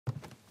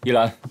依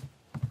兰，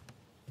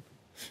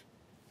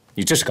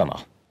你这是干嘛？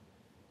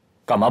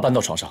干嘛搬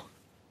到床上？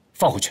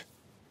放回去！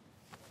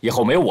以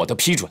后没有我的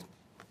批准，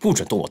不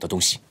准动我的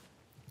东西。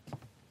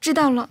知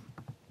道了。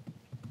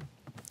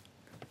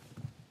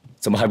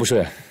怎么还不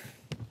睡？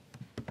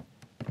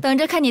等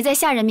着看你在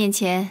下人面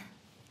前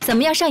怎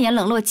么样上演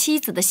冷落妻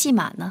子的戏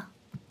码呢？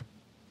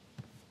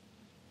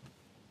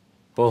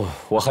不，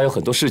我还有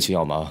很多事情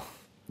要忙，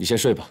你先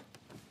睡吧。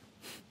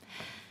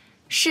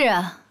是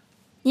啊，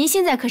您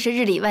现在可是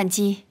日理万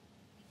机，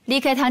离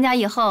开唐家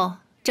以后，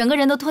整个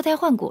人都脱胎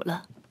换骨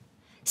了。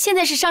现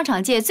在是商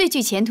场界最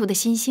具前途的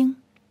新星，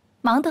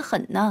忙得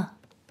很呢。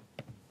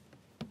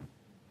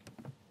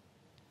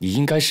你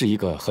应该是一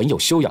个很有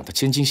修养的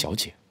千金小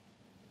姐，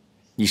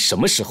你什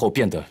么时候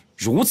变得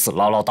如此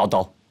唠唠叨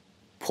叨、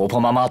婆婆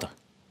妈妈的？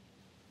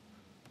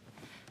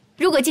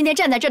如果今天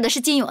站在这儿的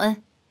是金永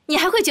恩，你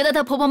还会觉得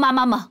她婆婆妈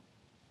妈吗？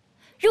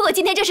如果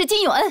今天这是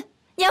金永恩，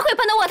你还会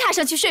搬到卧榻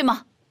上去睡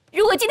吗？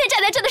如果今天站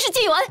在这儿的是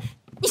金永恩，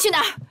你去哪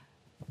儿？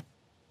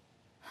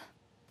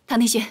唐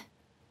天轩，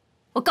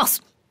我告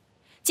诉你，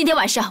今天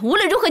晚上无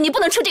论如何你不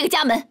能出这个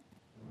家门。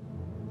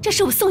这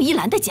是我宋依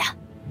兰的家，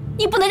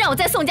你不能让我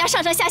在宋家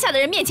上上下下的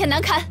人面前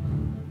难堪。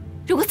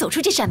如果走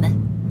出这扇门，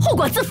后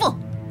果自负。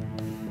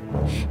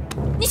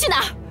你去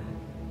哪儿？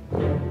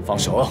放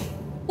手！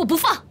我不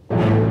放。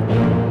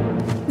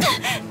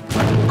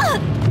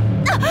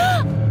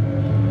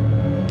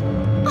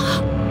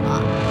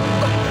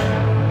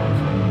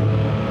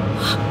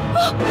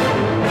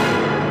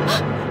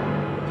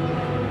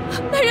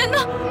来人呢？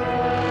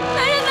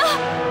来人呢？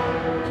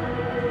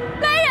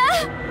来人！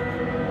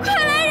快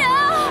来人啊！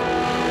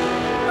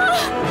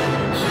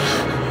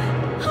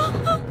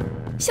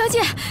小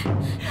姐，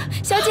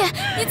小姐，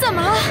你怎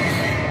么了？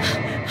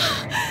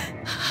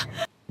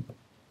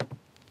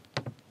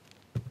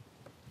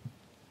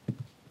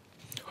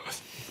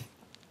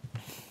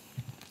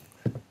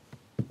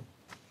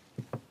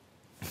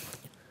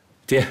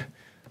爹，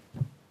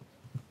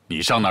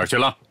你上哪儿去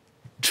了？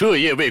彻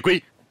夜未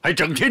归，还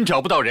整天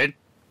找不到人。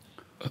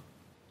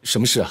什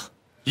么事啊？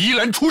依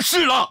兰出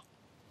事了。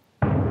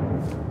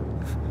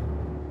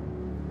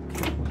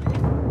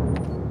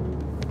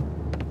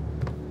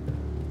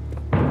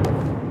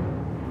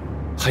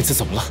孩子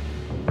怎么了？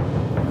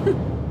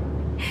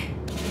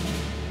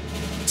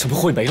怎么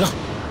会没了？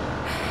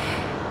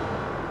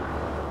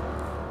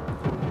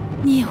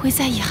你也会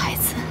在意孩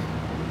子？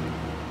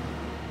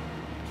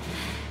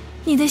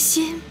你的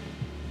心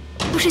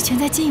不是全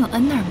在金永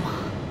恩那儿吗？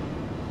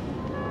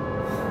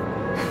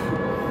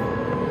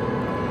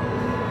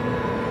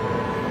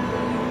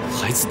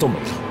孩子都没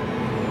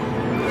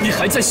了，你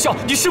还在笑？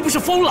你是不是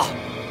疯了？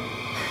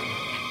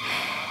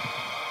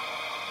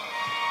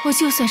我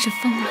就算是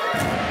疯了，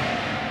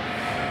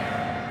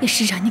也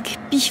是让你给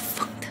逼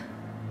疯的。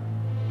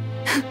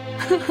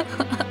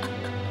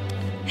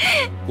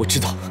我知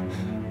道，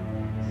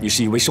你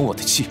是因为生我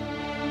的气，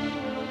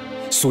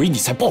所以你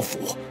才报复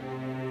我，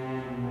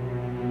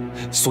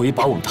所以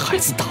把我们的孩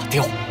子打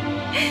掉。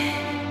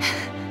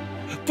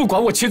不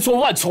管我千错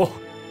万错，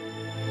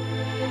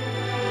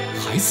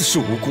孩子是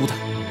无辜的，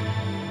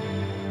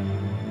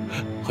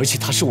而且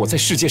他是我在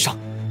世界上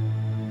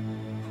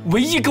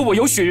唯一跟我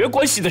有血缘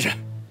关系的人。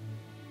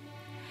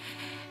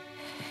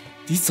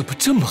你怎么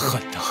这么狠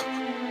呢？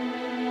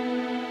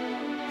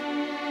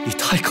你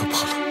太可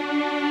怕了！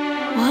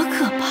我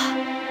可怕？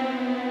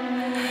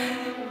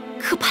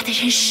可怕的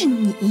人是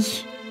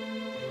你。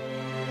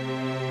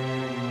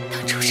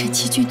当初沈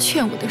其君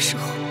劝我的时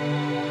候，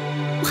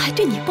我还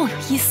对你抱有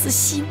一丝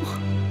希望，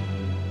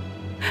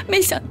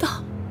没想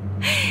到，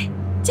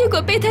结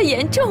果被他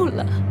言中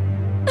了。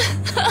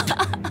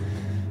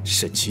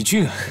沈其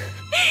君啊，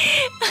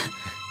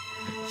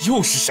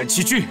又是沈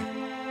其君！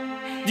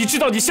你知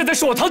道你现在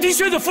是我唐庭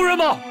轩的夫人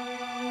吗？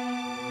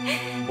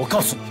我告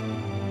诉你，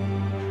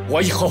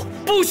我以后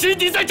不许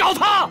你再找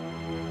他。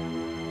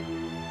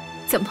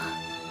怎么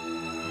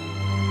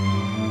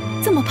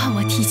这么怕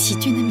我提起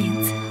君的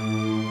名字？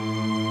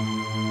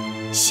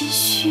心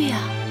虚啊？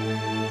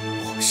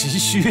我心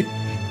虚？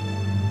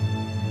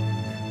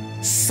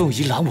宋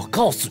依兰，我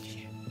告诉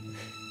你，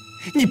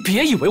你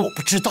别以为我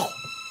不知道，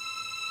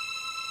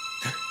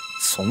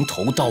从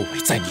头到尾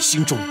在你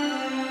心中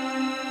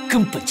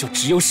根本就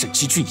只有沈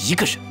其君一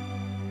个人。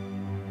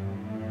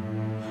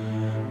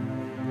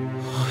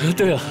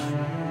对了，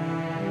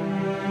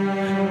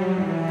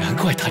难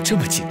怪他这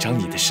么紧张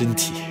你的身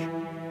体，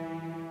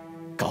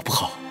搞不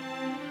好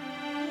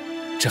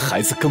这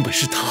孩子根本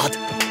是他的。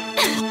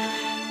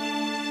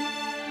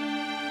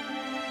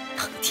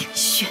唐庭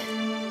轩，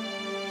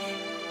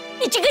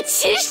你这个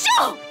禽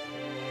兽！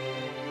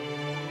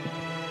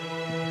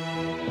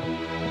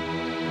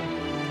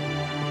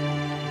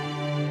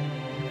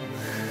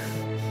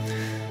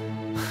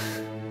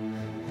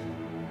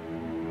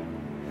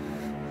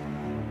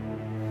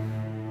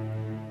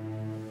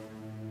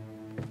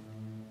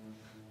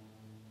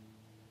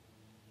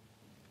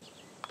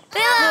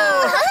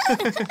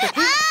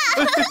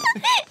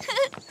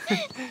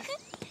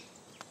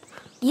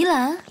宜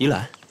兰，宜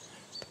兰，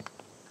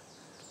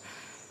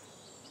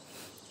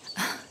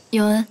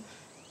永恩，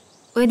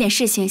我有点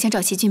事情想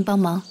找齐俊帮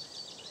忙，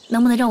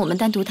能不能让我们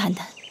单独谈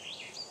谈？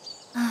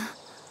啊，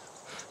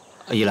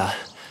依兰。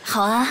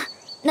好啊，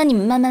那你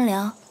们慢慢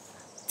聊。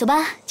走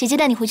吧，姐姐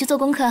带你回去做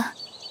功课。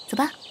走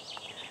吧。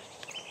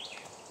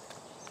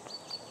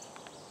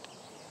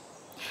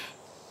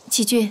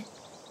齐俊，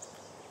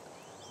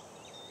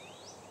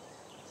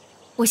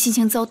我心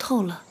情糟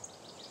透了，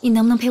你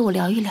能不能陪我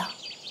聊一聊？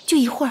就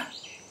一会儿。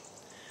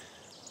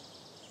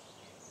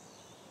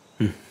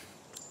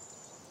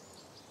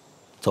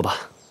走吧。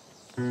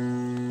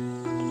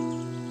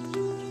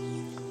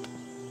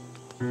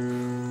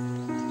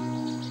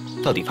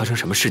到底发生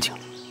什么事情了？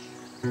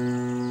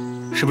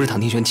是不是唐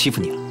庭轩欺负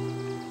你了？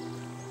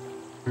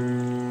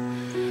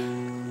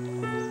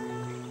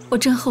我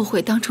真后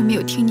悔当初没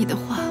有听你的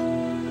话。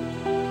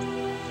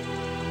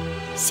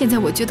现在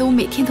我觉得我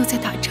每天都在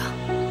打仗，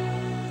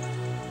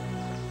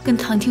跟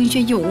唐庭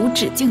轩永无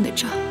止境的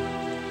仗。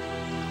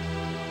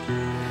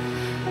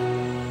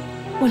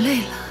我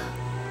累了。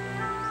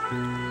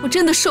我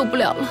真的受不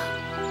了了，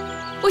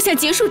我想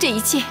结束这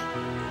一切。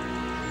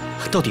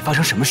到底发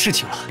生什么事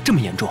情了？这么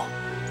严重？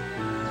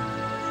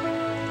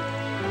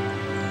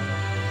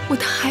我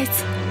的孩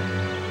子，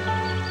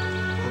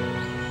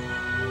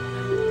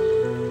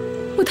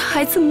我的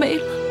孩子没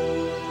了。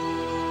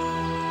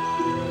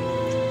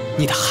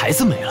你的孩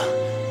子没了？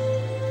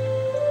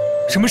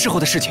什么时候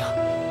的事情？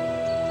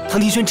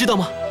唐庭轩知道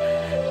吗？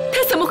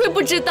他怎么会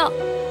不知道？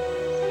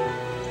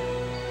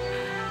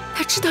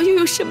他知道又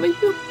有什么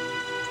用？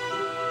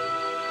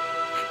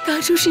当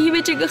初是因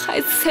为这个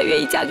孩子才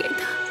愿意嫁给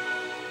他，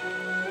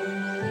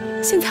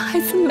现在孩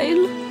子没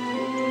了，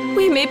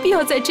我也没必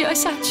要再这样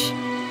下去。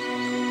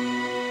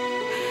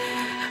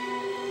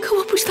可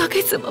我不知道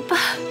该怎么办。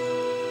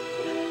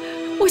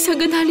我想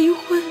跟他离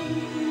婚，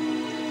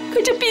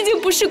可这毕竟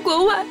不是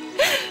国外，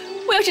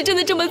我要是真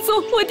的这么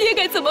做，我爹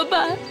该怎么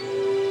办？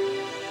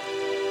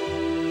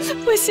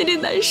我心里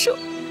难受，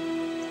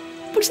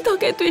不知道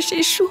该对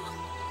谁说。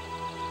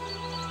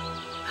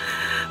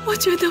我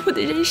觉得我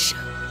的人生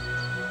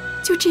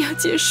就这样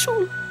结束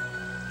了。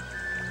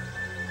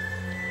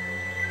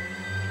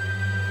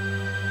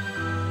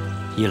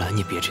依兰，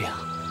你别这样，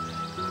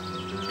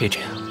别这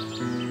样。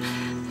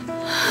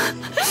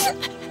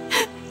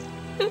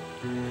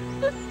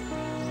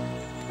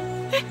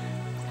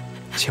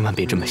千万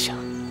别这么想，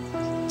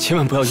千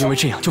万不要因为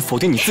这样就否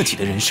定你自己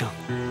的人生。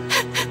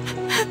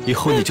以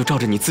后你就照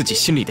着你自己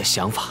心里的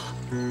想法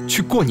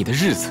去过你的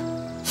日子，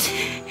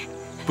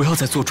不要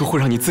再做出会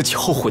让你自己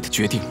后悔的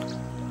决定了。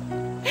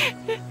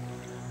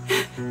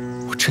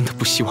我真的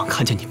不希望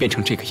看见你变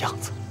成这个样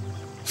子。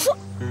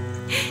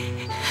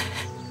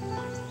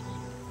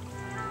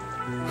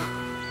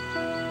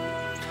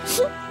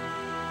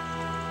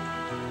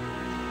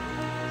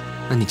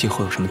那你今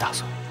后有什么打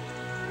算？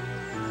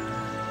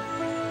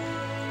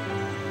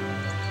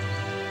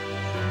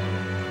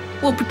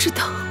我不知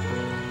道，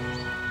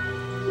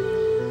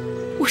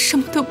我什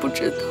么都不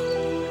知道。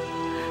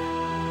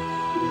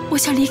我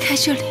想离开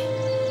这里，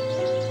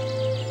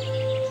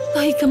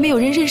到一个没有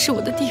人认识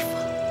我的地方，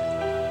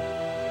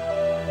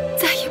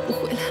再也不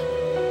回来了。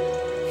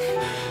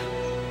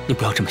你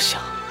不要这么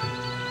想，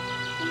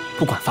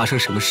不管发生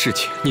什么事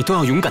情，你都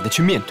要勇敢地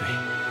去面对。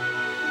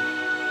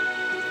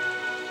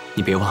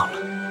你别忘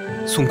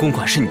了，宋公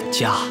馆是你的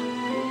家，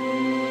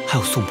还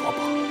有宋伯伯。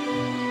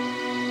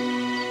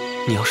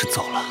你要是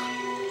走了，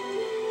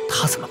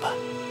他怎么办？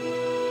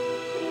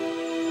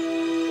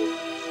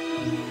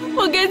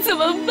我该怎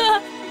么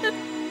办？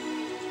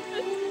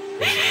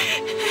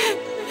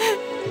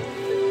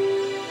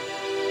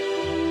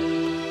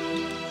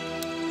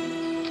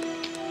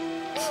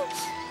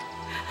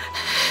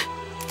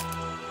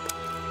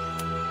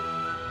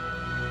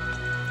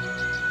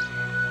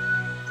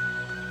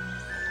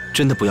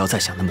真的不要再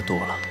想那么多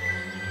了。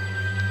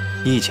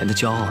你以前的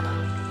骄傲呢？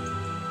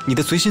你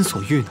的随心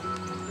所欲呢？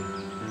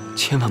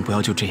千万不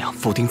要就这样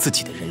否定自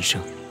己的人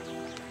生。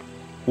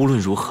无论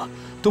如何，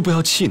都不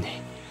要气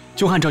馁，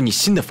就按照你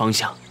新的方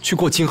向去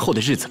过今后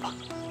的日子吧。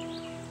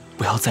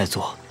不要再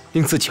做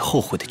令自己后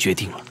悔的决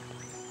定了。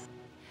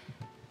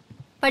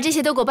把这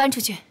些都给我搬出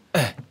去。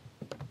哎，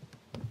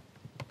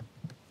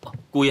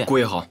姑爷，姑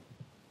爷好。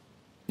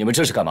你们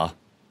这是干嘛？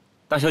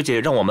大小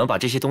姐让我们把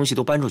这些东西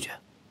都搬出去。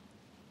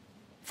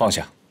放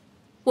下！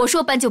我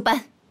说搬就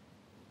搬。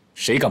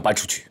谁敢搬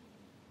出去，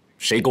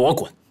谁给我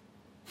滚！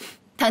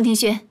唐庭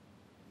轩，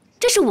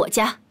这是我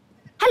家，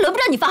还轮不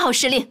着你发号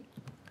施令。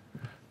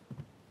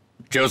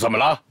这又怎么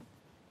了？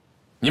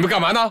你们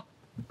干嘛呢？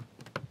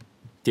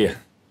爹，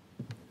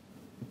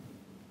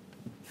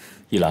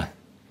依兰，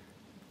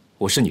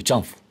我是你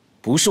丈夫，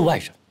不是外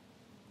人，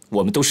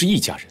我们都是一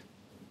家人。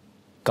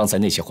刚才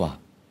那些话，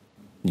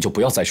你就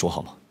不要再说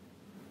好吗？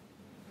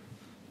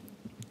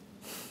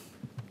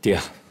爹，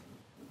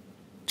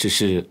只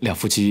是两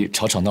夫妻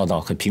吵吵闹闹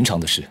很平常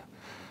的事，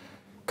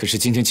可是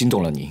今天惊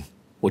动了您，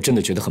我真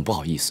的觉得很不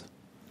好意思。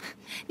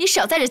你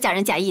少在这假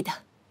仁假义的。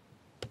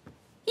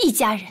一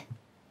家人，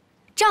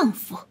丈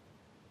夫，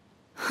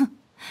哼！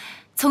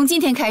从今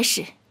天开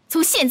始，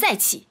从现在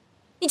起，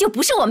你就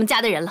不是我们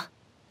家的人了。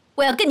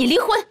我要跟你离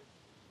婚。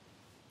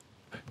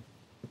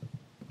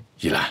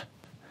依兰，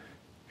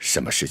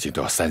什么事情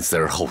都要三思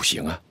而后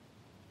行啊！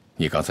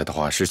你刚才的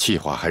话是气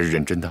话还是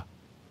认真的？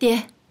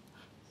爹，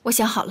我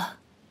想好了，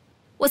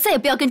我再也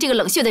不要跟这个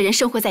冷血的人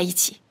生活在一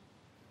起。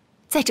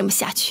再这么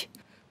下去，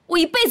我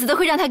一辈子都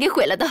会让他给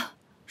毁了的。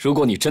如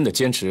果你真的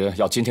坚持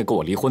要今天跟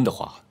我离婚的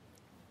话，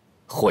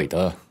毁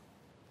的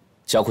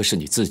将会是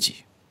你自己。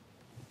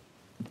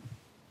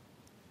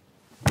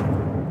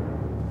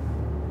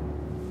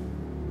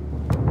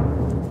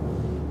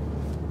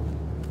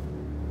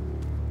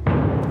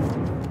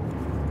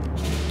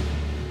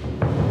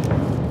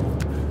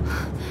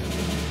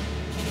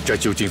这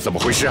究竟怎么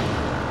回事啊？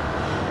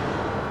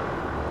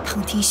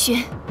唐庭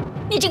轩，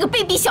你这个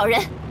卑鄙小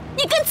人，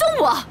你跟踪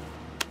我！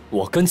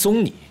我跟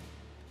踪你？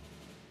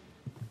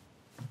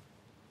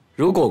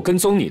如果我跟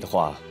踪你的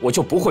话，我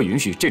就不会允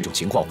许这种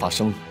情况发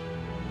生，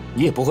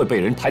你也不会被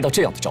人拍到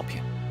这样的照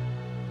片。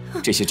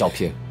这些照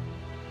片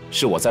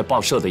是我在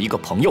报社的一个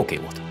朋友给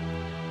我的，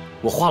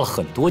我花了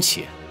很多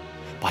钱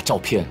把照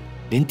片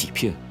连底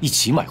片一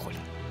起买回来，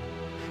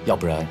要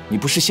不然你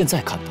不是现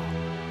在看到，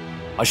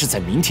而是在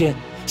明天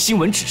新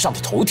闻纸上的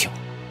头条。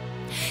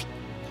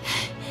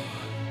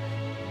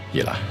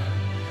依兰，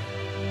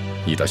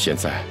你到现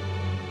在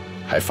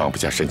还放不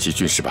下沈其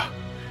俊是吧？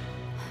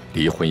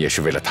离婚也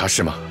是为了他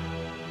是吗？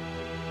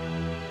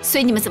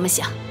随你们怎么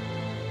想。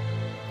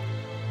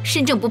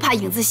身正不怕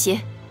影子斜。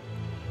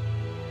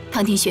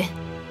唐庭轩，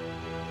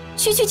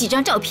区区几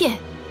张照片，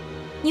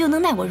你又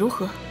能奈我如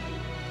何？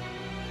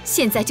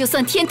现在就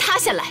算天塌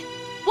下来，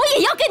我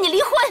也要跟你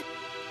离婚。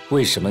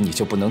为什么你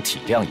就不能体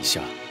谅一下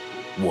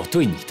我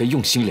对你的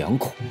用心良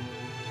苦？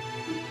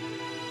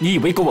你以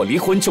为跟我离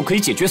婚就可以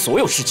解决所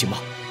有事情吗？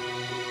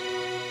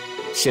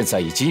现在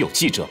已经有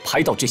记者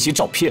拍到这些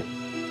照片，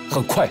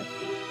很快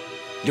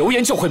流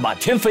言就会满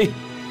天飞。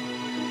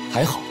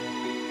还好，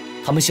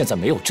他们现在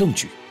没有证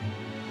据，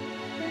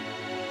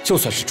就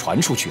算是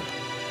传出去了，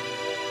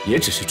也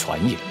只是传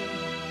言。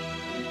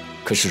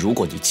可是如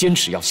果你坚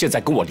持要现在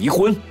跟我离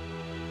婚，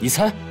你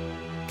猜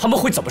他们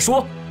会怎么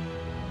说？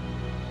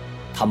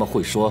他们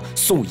会说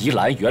宋怡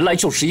兰原来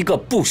就是一个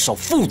不守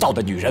妇道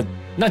的女人，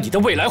那你的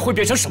未来会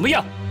变成什么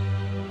样？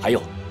还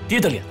有，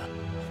爹的脸呢？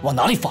往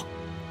哪里放？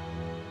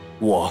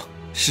我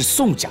是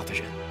宋家的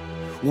人，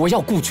我要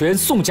顾全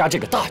宋家这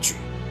个大局，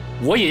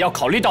我也要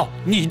考虑到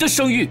你的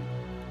声誉。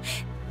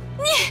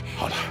你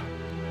好了，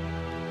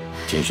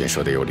庭轩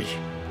说的有理，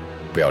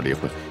不要离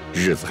婚，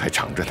日子还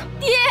长着呢。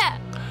爹，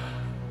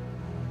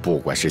不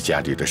管是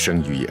家里的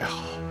声誉也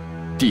好，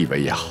地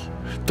位也好，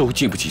都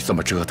经不起这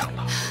么折腾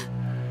了。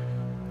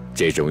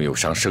这种有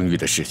伤声誉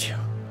的事情，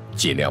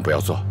尽量不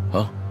要做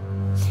啊。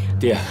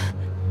爹，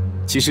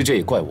其实这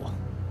也怪我，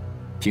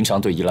平常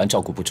对怡兰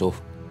照顾不周，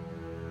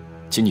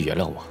请你原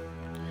谅我。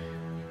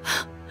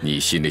你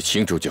心里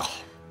清楚就好。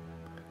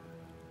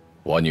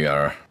我女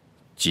儿，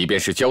即便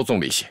是骄纵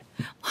了一些，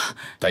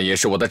但也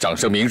是我的掌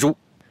上明珠。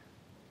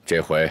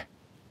这回，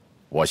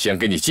我先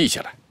给你记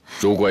下来，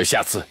如果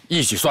下次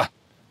一起算。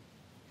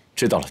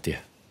知道了，爹。